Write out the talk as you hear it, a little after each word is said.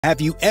Have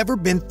you ever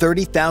been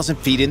 30,000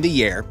 feet in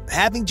the air,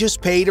 having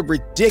just paid a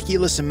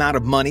ridiculous amount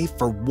of money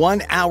for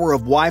 1 hour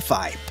of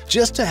Wi-Fi,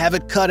 just to have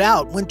it cut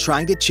out when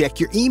trying to check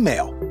your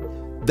email?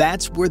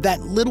 That's where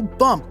that little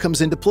bump comes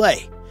into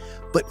play.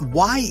 But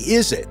why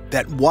is it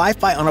that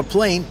Wi-Fi on a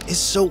plane is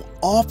so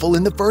awful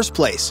in the first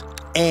place?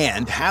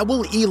 And how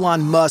will Elon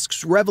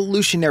Musk's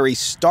revolutionary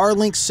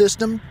Starlink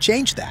system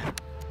change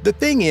that? The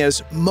thing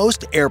is,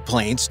 most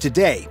airplanes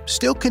today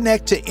still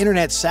connect to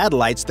internet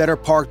satellites that are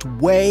parked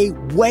way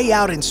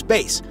out in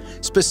space,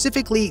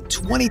 specifically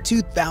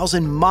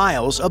 22,000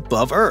 miles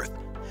above Earth.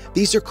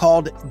 These are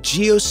called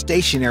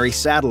geostationary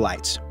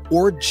satellites,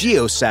 or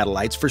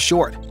geosatellites for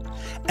short.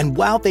 And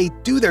while they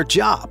do their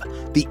job,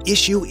 the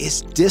issue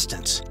is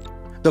distance.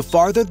 The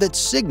farther that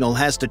signal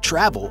has to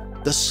travel,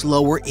 the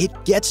slower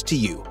it gets to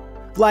you.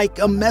 Like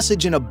a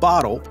message in a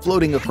bottle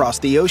floating across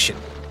the ocean.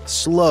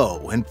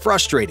 Slow and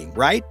frustrating,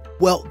 right?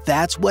 Well,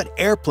 that's what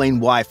airplane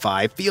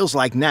Wi-Fi feels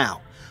like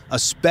now,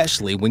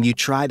 especially when you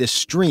try to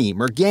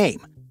stream or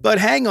game. But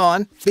hang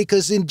on,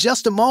 because in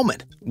just a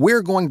moment,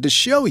 we're going to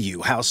show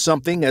you how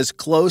something as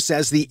close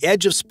as the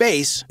edge of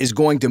space is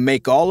going to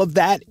make all of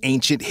that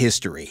ancient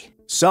history.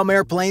 Some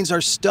airplanes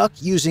are stuck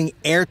using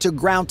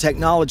air-to-ground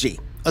technology,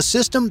 a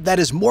system that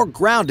is more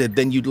grounded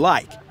than you'd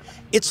like.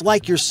 It's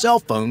like your cell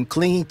phone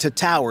clinging to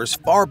towers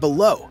far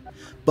below.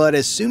 But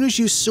as soon as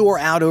you soar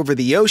out over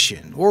the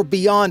ocean or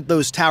beyond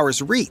those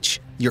towers'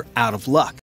 reach, you're out of luck.